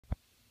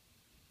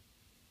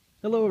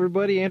Hello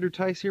everybody, Andrew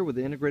Tice here with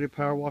the Integrated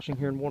Power Washing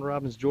here in Warner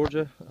Robins,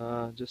 Georgia.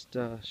 Just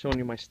showing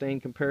you my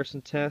stain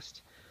comparison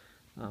test,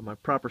 my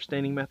proper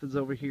staining methods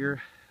over here.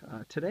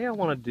 Today I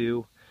want to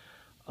do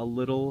a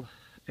little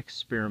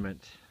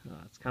experiment.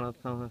 It's kind of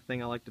the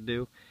thing I like to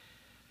do.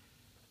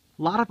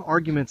 A lot of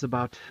arguments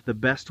about the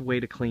best way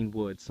to clean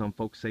wood. Some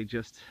folks say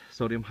just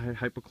sodium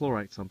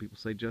hypochlorite, some people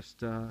say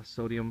just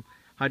sodium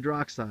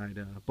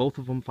hydroxide, both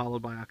of them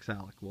followed by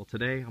oxalic. Well,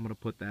 today I'm going to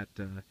put that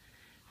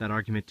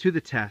argument to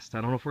the test.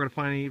 I don't know if we're going to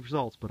find any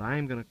results, but I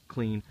am going to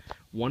clean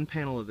one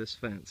panel of this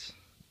fence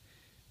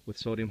with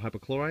sodium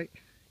hypochlorite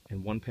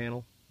and one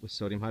panel with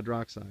sodium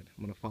hydroxide. I'm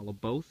going to follow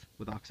both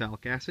with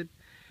oxalic acid.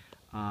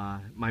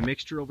 My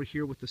mixture over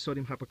here with the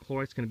sodium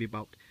hypochlorite is going to be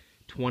about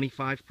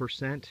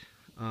 25%.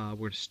 We're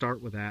going to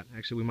start with that.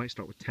 Actually, we might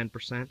start with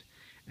 10%,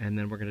 and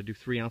then we're going to do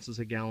 3 ounces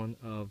a gallon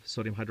of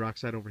sodium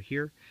hydroxide over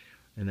here,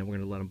 and then we're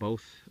going to let them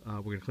both,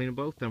 we're going to clean them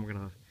both, then we're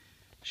going to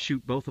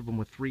shoot both of them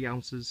with 3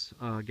 ounces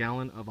a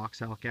gallon of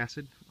oxalic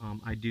acid.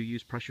 I do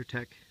use Pressure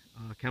Tech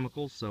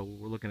chemicals, so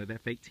we're looking at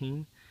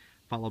F18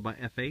 followed by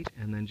F8,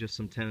 and then just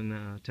some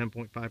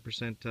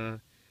 10.5%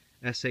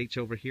 SH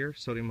over here,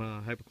 sodium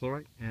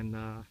hypochlorite, and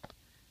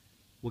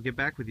we'll get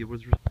back with you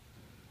with.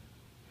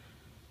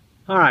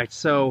 Alright,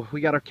 so we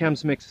got our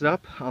chems mixed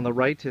up. On the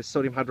right is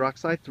sodium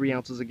hydroxide, 3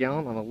 ounces a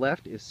gallon. On the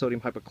left is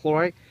sodium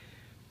hypochlorite,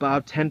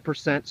 about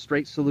 10%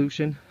 straight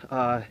solution.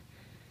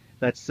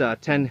 That's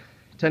 10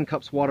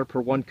 cups water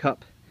per 1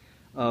 cup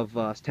of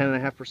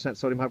 10.5%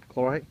 sodium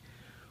hypochlorite.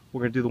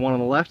 We're going to do the one on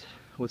the left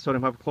with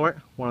sodium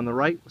hypochlorite, one on the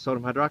right with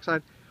sodium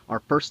hydroxide. Our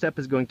first step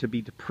is going to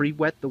be to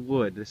pre-wet the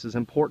wood. This is an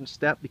important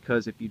step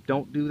because if you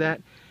don't do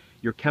that,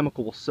 your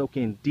chemical will soak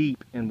in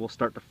deep and will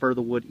start to fur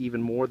the wood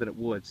even more than it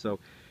would. So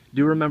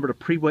do remember to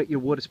pre-wet your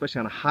wood, especially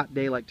on a hot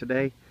day like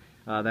today.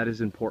 That is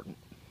important.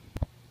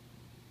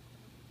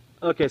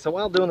 Okay, so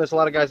while doing this, a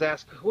lot of guys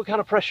ask, what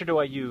kind of pressure do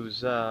I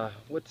use?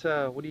 What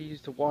do you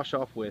use to wash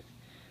off with?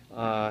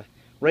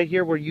 Right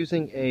here we're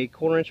using a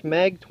 1/4 inch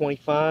meg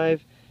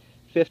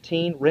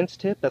 25-15 rinse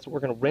tip. That's what we're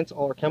going to rinse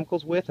all our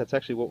chemicals with. That's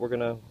actually what we're going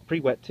to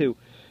pre-wet too.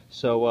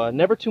 So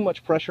never too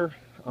much pressure.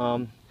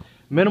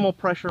 Minimal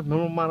pressure,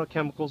 minimal amount of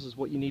chemicals is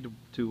what you need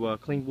to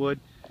clean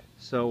wood.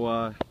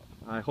 So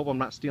I hope I'm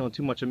not stealing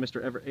too much of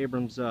Mr.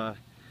 Abrams'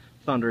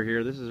 thunder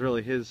here. This is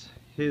really his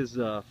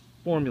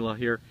formula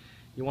here.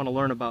 You want to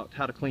learn about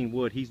how to clean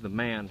wood, he's the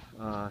man.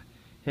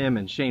 Him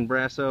and Shane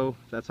Brasso,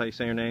 if that's how you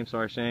say your name,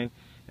 sorry Shane,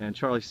 and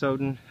Charlie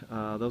Soden,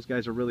 those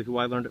guys are really who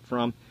I learned it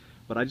from.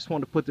 But I just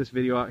wanted to put this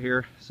video out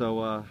here, so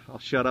I'll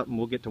shut up and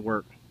we'll get to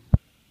work.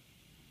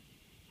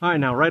 Alright,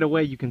 now right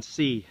away you can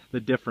see the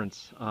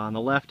difference. On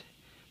the left,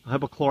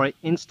 hypochlorite,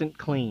 instant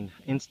clean,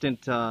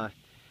 instant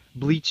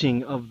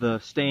bleaching of the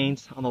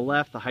stains. On the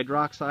left, the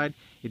hydroxide,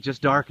 it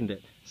just darkened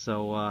it.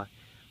 So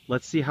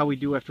let's see how we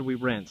do after we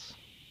rinse.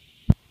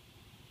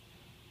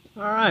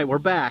 Alright, we're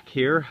back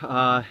here.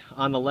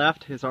 On the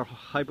left is our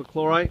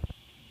hypochlorite.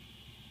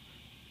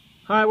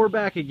 Alright, we're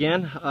back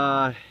again.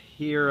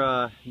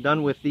 Here,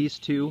 done with these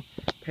two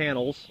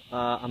panels.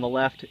 On the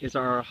left is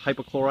our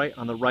hypochlorite,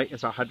 on the right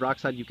is our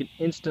hydroxide. You can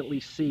instantly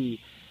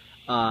see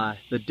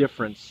the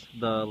difference.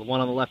 The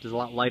one on the left is a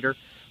lot lighter,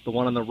 the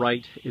one on the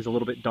right is a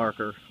little bit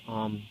darker.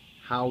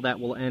 How that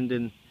will end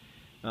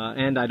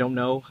I don't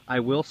know.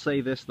 I will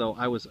say this though,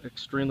 I was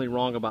extremely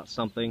wrong about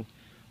something.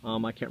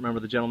 I can't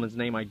remember the gentleman's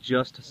name I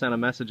just sent a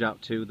message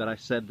out to that I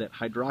said that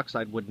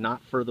hydroxide would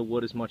not fur the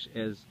wood as much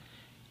as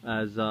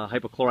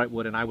hypochlorite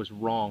would, and I was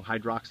wrong.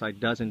 Hydroxide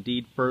does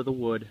indeed fur the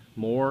wood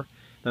more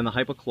than the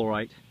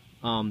hypochlorite,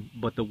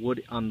 but the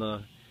wood on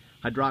the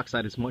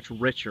hydroxide is much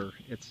richer.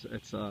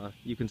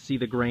 You can see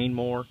the grain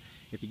more.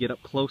 If you get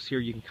up close here,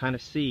 you can kind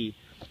of see.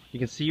 You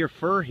can see your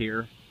fur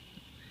here,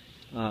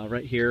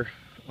 right here.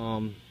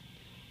 You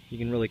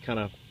can really kind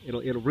of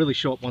it'll really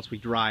show up once we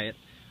dry it.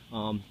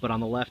 But on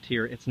the left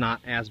here, it's not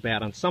as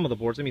bad on some of the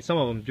boards. I mean, some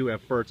of them do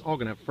have fur. It's all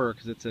going to have fur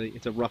because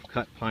it's a rough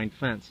cut pine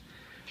fence.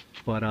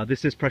 But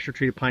this is pressure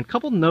treated pine.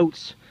 Couple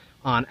notes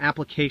on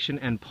application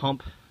and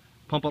pump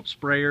up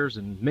sprayers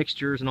and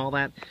mixtures and all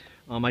that.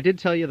 I did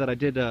tell you that I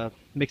did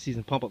mix these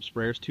in pump up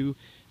sprayers, 2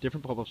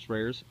 different pump up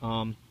sprayers.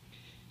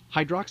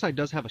 Hydroxide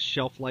does have a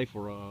shelf life,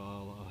 or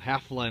a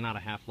half-life, not a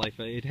half-life.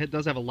 It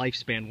does have a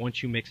lifespan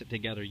once you mix it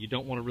together. You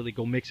don't want to really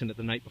go mixing it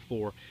the night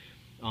before.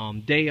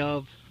 Day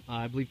of,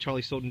 I believe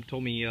Charlie Soden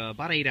told me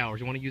about 8 hours.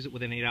 You want to use it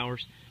within 8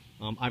 hours.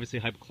 Obviously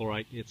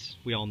hypochlorite,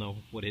 we all know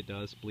what it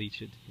does,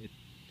 bleach it.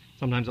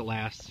 Sometimes it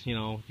lasts, you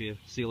know, if you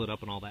seal it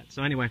up and all that.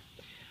 So anyway,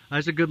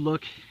 that's a good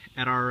look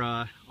at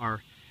our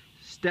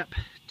step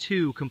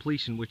 2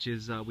 completion, which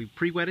is we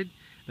pre-wetted,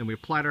 then we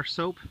applied our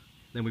soap,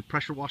 then we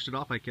pressure washed it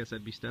off. I guess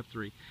that'd be step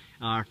 3.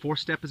 Our 4th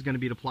step is going to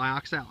be to apply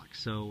oxalic.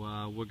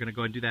 So we're going to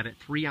go and do that at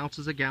 3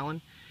 ounces a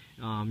gallon.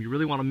 You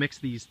really want to mix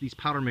these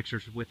powder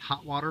mixers with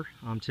hot water.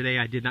 Today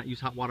I did not use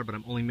hot water, but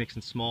I'm only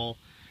mixing small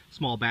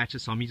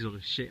batches, so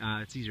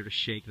it's easier to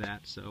shake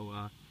that.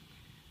 So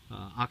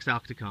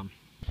oxalic to come.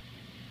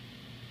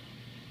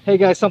 Hey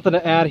guys, something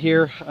to add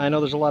here. I know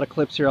there's a lot of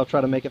clips here. I'll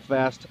try to make it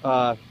fast.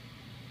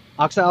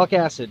 Oxalic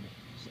acid,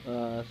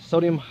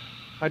 sodium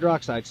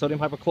hydroxide, sodium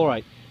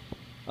hypochlorite.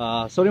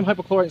 Sodium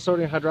hypochlorite and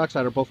sodium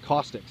hydroxide are both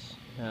caustics.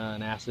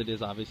 An acid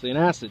is obviously an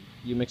acid.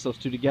 You mix those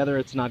two together,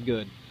 it's not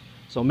good.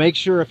 So make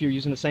sure if you're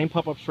using the same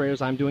pump-up sprayer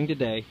as I'm doing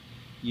today,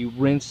 you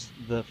rinse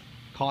the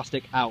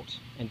caustic out.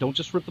 And don't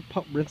just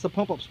rinse the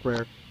pump-up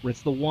sprayer,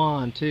 rinse the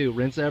wand too,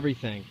 rinse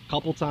everything a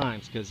couple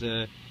times, because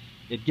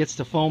it gets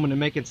to foaming and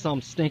making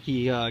some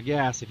stinky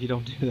gas if you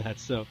don't do that.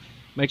 So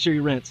make sure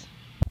you rinse.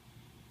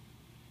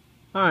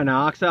 Alright,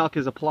 now oxalic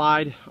is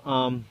applied.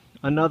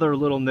 Another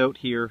little note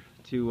here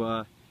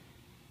to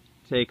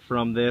take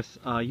from this,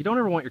 you don't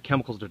ever want your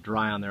chemicals to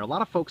dry on there. A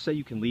lot of folks say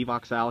you can leave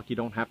oxalic, you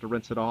don't have to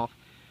rinse it off.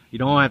 You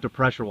don't have to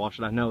pressure wash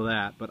it, I know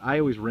that, but I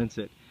always rinse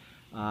it.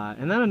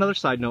 And then another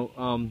side note,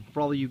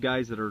 for all of you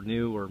guys that are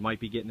new or might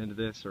be getting into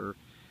this or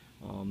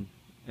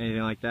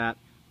anything like that,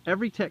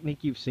 every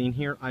technique you've seen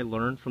here I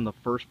learned from the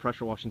first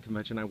pressure washing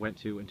convention I went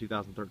to in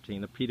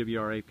 2013, the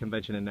PWRA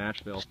convention in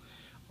Nashville.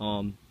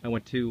 I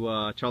went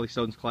to Charlie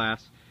Soden's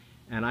class,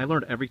 and I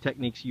learned every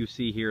techniques you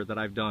see here that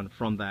I've done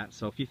from that.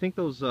 So if you think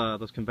those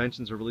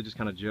conventions are really just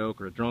kind of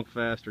joke or a drunk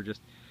fest or just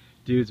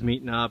dudes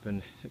meeting up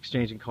and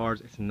exchanging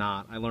cards, it's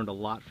not. I learned a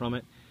lot from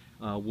it.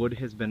 Wood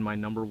has been my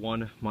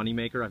 #1 money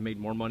maker. I've made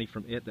more money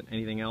from it than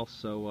anything else.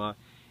 So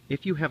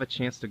if you have a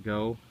chance to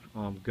go,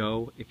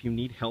 go. If you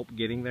need help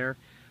getting there,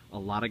 a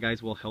lot of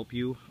guys will help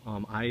you.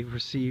 I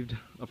received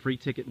a free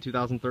ticket in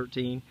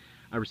 2013.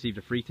 I received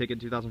a free ticket in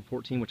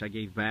 2014, which I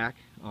gave back.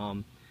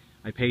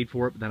 I paid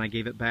for it, but then I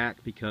gave it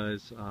back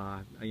because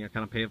kind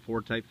of pay it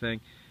forward type thing.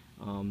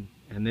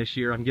 And this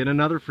year I'm getting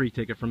another free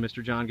ticket from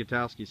Mr. John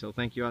Gutowski, so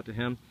thank you out to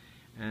him.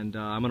 And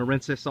I'm going to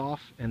rinse this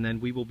off, and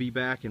then we will be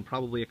back in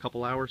probably a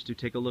couple hours to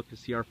take a look to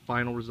see our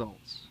final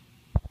results.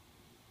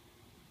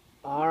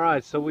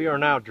 Alright, so we are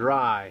now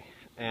dry,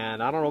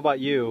 and I don't know about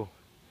you,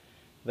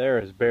 there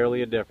is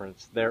barely a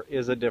difference. There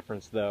is a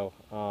difference though.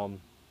 On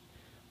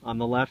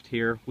the left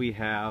here we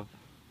have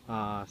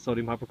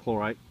sodium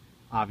hypochlorite,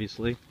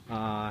 obviously.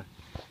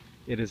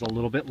 It is a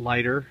little bit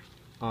lighter.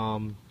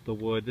 The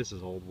wood, this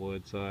is old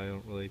wood, so I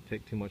don't really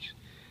take too much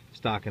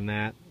stock in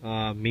that.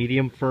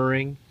 Medium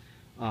furring,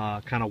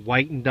 kind of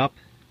whitened up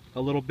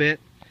a little bit.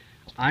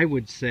 I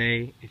would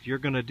say if you're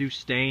going to do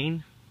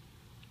stain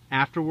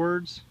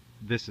afterwards,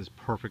 this is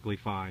perfectly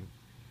fine.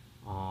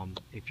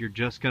 If you're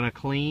just going to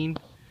clean,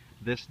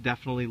 this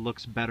definitely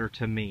looks better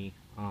to me.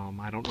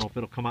 I don't know if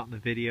it'll come out in the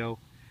video,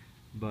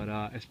 but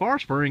as far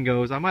as furring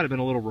goes, I might have been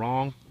a little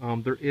wrong.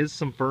 There is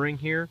some furring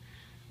here.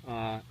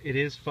 It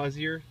is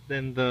fuzzier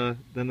than the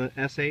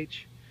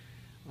SH.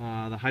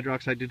 The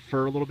hydroxide did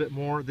fur a little bit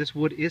more. This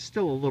wood is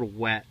still a little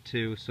wet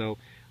too, so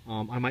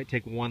I might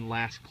take one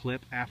last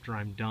clip after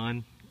I'm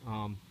done,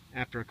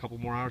 after a couple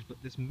more hours.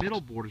 But this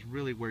middle board is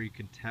really where you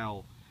can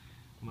tell.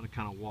 I'm going to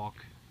kind of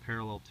walk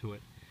parallel to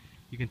it.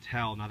 You can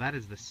tell now that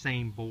is the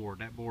same board.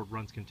 That board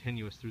runs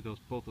continuous through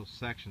both those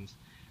sections,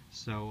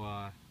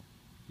 so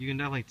you can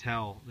definitely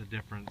tell the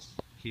difference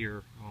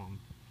here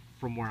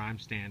from where I'm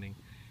standing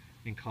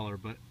in color.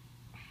 But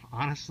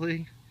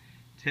honestly,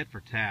 tit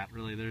for tat,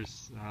 really.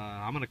 There's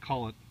I'm going to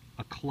call it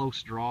a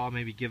close draw,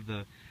 maybe give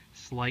the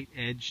slight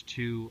edge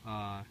to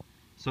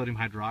sodium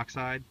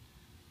hydroxide.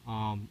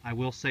 I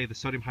will say the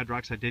sodium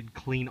hydroxide did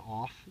clean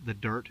off the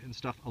dirt and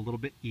stuff a little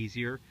bit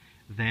easier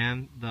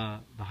than the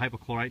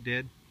hypochlorite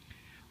did.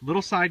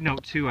 Little side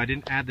note too, I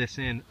didn't add this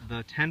in,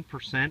 the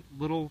 10%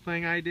 little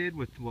thing I did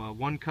with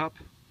 1 cup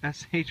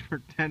SH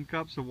for 10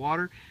 cups of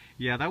water,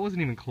 yeah, that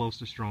wasn't even close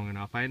to strong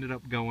enough. I ended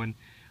up going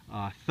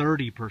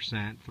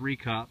 30%, 3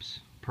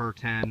 cups per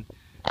 10,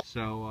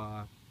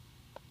 so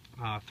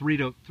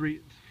 3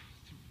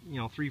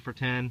 for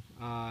 10.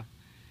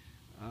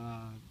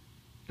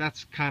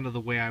 That's kind of the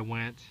way I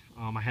went.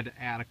 I had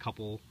to add a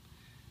couple,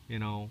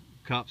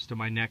 cups to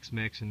my next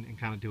mix and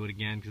kind of do it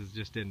again because it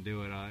just didn't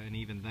do it. And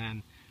even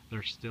then,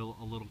 there's still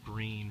a little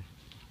green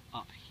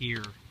up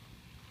here,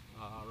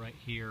 right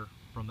here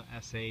from the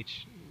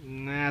SH.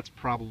 And that's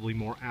probably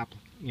more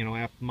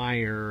my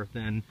error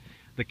than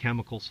the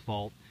chemical's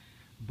fault.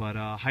 But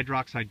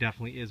hydroxide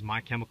definitely is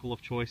my chemical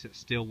of choice. It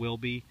still will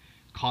be.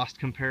 Cost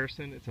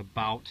comparison, it's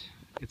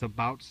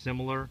about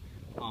similar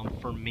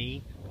for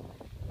me.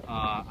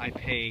 I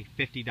pay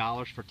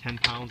 $50 for 10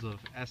 pounds of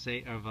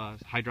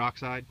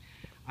hydroxide.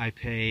 I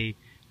pay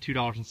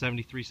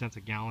 $2.73 a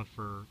gallon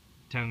for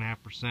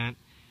 10.5%.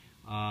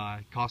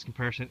 Cost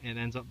comparison, it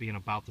ends up being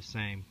about the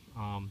same.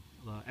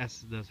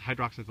 The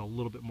hydroxide is a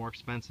little bit more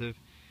expensive,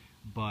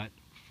 but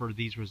for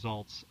these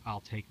results,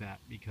 I'll take that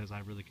because I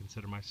really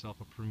consider myself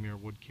a premier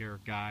wood care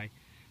guy.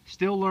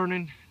 Still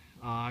learning.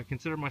 I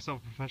consider myself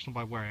a professional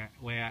by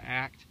the way I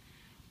act.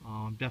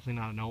 I'm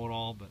definitely not a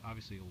know-it-all, but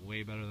obviously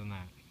way better than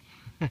that.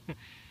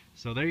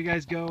 So there you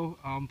guys go.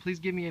 Please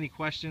give me any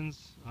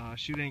questions.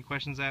 Shoot any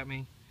questions at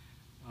me.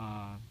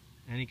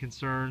 Any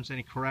concerns,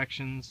 any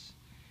corrections,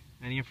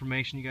 any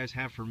information you guys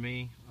have for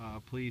me,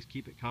 please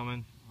keep it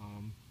coming.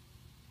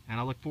 And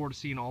I look forward to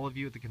seeing all of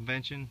you at the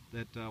convention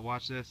that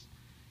watch this.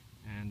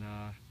 And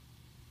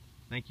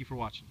thank you for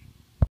watching.